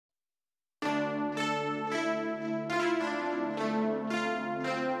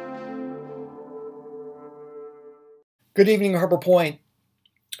Good evening, Harbor Point.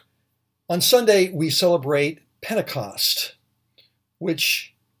 On Sunday, we celebrate Pentecost,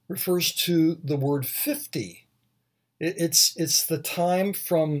 which refers to the word 50. It's the time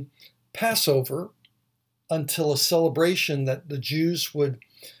from Passover until a celebration that the Jews would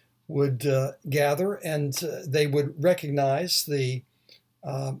gather, and they would recognize the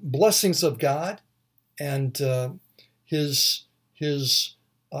blessings of God and His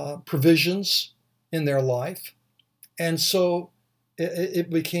provisions in their life. And so it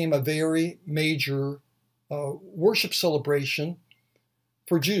became a very major worship celebration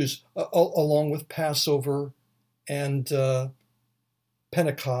for Jews, along with Passover and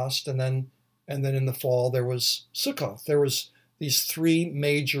Pentecost, and then in the fall there was Sukkot. There was these three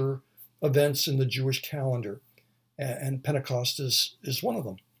major events in the Jewish calendar, and Pentecost is one of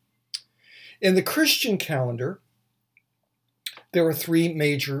them. In the Christian calendar, there are three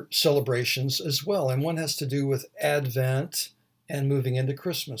major celebrations as well, and one has to do with Advent and moving into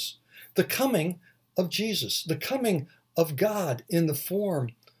Christmas. The coming of Jesus, the coming of God in the form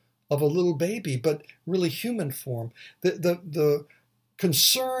of a little baby, but really human form. The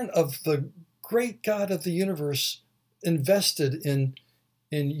concern of the great God of the universe invested in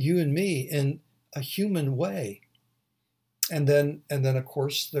you and me in a human way. And then of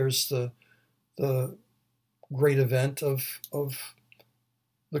course there's the great event of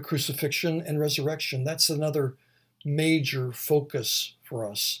the crucifixion and resurrection. That's another major focus for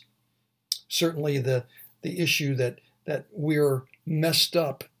us. Certainly the issue that we're messed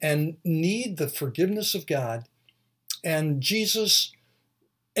up and need the forgiveness of God, and Jesus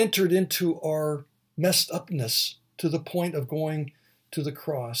entered into our messed upness to the point of going to the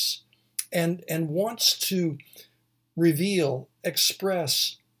cross, and wants to reveal,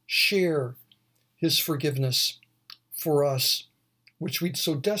 express, share His forgiveness for us, which we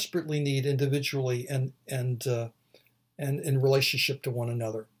so desperately need individually and in relationship to one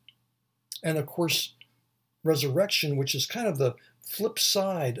another. And of course, resurrection, which is kind of the flip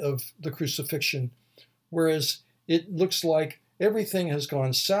side of the crucifixion, whereas it looks like everything has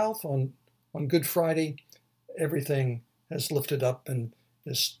gone south on Good Friday, everything has lifted up and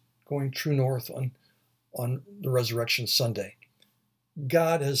is going true north on the Resurrection Sunday.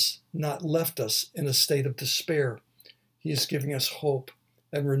 God has not left us in a state of despair. He is giving us hope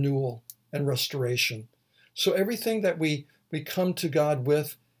and renewal and restoration. So everything that we come to God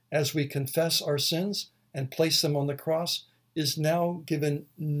with as we confess our sins and place them on the cross is now given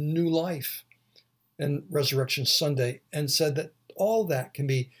new life in Resurrection Sunday, and said that all that can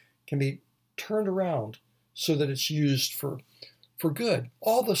be turned around so that it's used for good.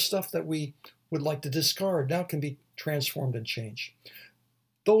 All the stuff that we would like to discard now can be transformed and changed.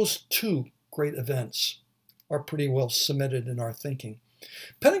 Those two great events are pretty well cemented in our thinking.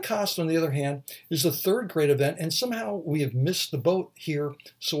 Pentecost, on the other hand, is the third great event, and somehow we have missed the boat here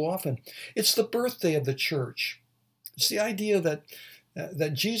so often. It's the birthday of the church. It's the idea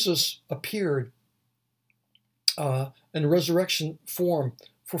that Jesus appeared in resurrection form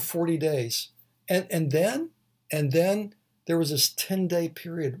for 40 days. And then there was this 10-day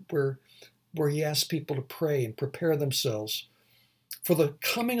period where He asked people to pray and prepare themselves for the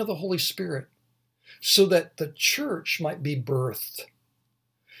coming of the Holy Spirit so that the church might be birthed.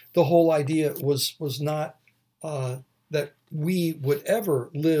 The whole idea was not that we would ever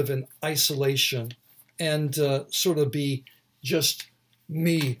live in isolation and sort of be just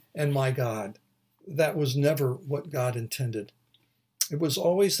me and my God. That was never what God intended. It was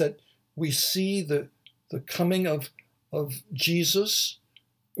always that we see the coming of Jesus,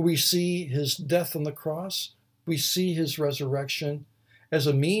 we see His death on the cross, we see His resurrection as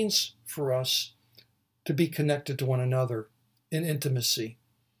a means for us to be connected to one another in intimacy.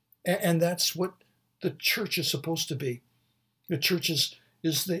 And that's what the church is supposed to be. The church is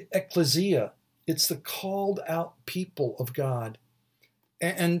the ecclesia. It's the called out people of God.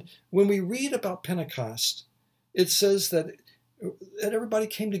 And when we read about Pentecost, it says that everybody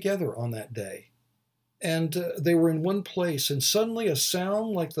came together on that day. And they were in one place. And suddenly a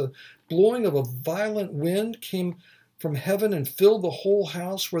sound like the blowing of a violent wind came from heaven and filled the whole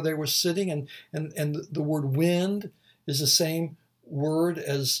house where they were sitting. And the word wind is the same word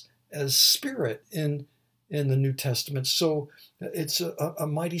as spirit in the New Testament. So it's a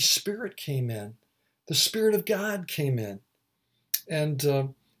mighty spirit came in. The Spirit of God came in.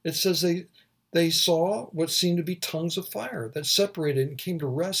 And it says they saw what seemed to be tongues of fire that separated and came to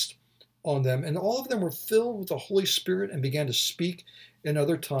rest on them. And all of them were filled with the Holy Spirit and began to speak in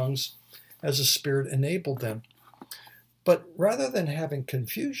other tongues as the Spirit enabled them. But rather than having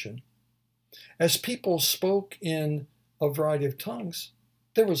confusion, as people spoke in a variety of tongues,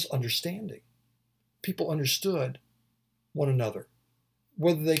 there was understanding. People understood one another,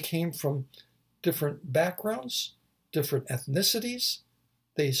 whether they came from different backgrounds, different ethnicities,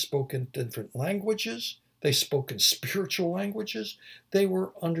 they spoke in different languages, they spoke in spiritual languages, they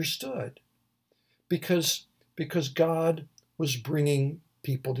were understood because God was bringing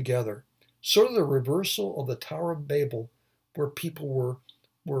people together. Sort of the reversal of the Tower of Babel, where people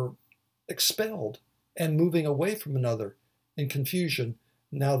were expelled and moving away from another in confusion.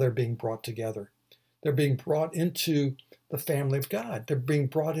 Now they're being brought together. They're being brought into the family of God. They're being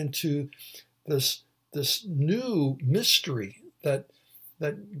brought into this new mystery that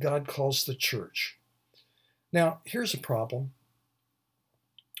God calls the church. Now, here's a problem.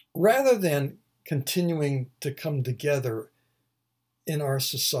 Rather than continuing to come together in our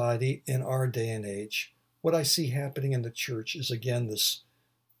society, in our day and age, what I see happening in the church is, again, this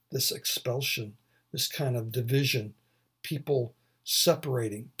expulsion, this kind of division, people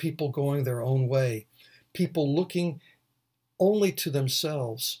separating, people going their own way, people looking only to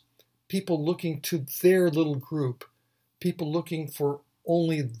themselves, people looking to their little group, people looking for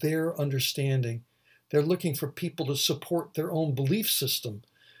only their understanding. They're looking for people to support their own belief system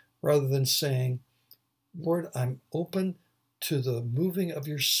rather than saying, Lord, I'm open to the moving of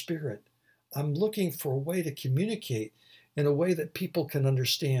your Spirit. I'm looking for a way to communicate in a way that people can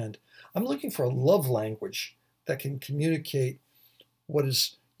understand. I'm looking for a love language that can communicate what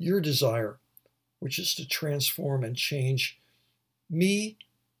is your desire, which is to transform and change me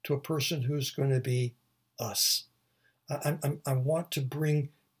to a person who's going to be us. I want to bring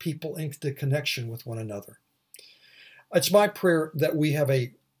people into connection with one another. It's my prayer that we have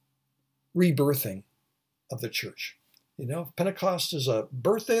a rebirthing of the church. You know, if Pentecost is a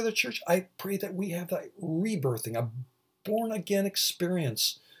birthday of the church, I pray that we have that rebirthing, a born again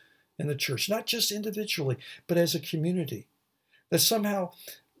experience in the church, not just individually, but as a community. That somehow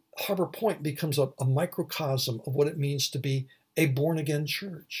Harbor Point becomes a microcosm of what it means to be a born again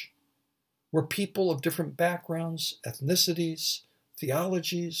church, where people of different backgrounds, ethnicities,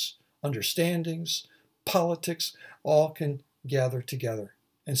 theologies, understandings, politics, all can gather together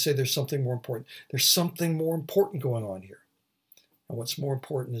and say there's something more important. There's something more important going on here. And what's more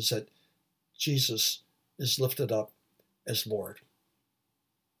important is that Jesus is lifted up as Lord.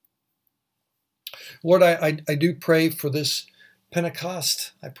 Lord, I do pray for this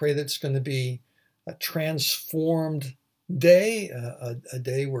Pentecost. I pray that it's going to be a transformed day, a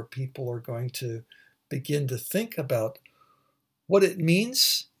day where people are going to begin to think about what it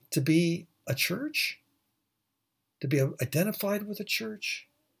means to be a church, to be identified with a church.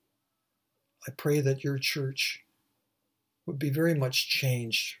 I pray that your church would be very much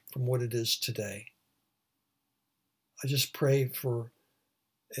changed from what it is today. I just pray for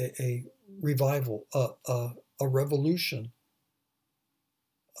a revival, a revolution,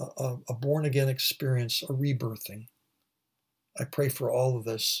 a born-again experience, a rebirthing. I pray for all of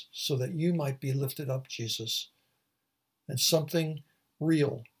this so that you might be lifted up, Jesus, and something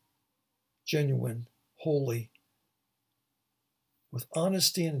real, genuine, holy, with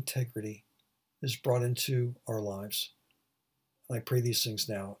honesty and integrity is brought into our lives. And I pray these things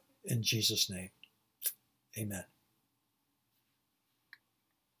now in Jesus' name. Amen.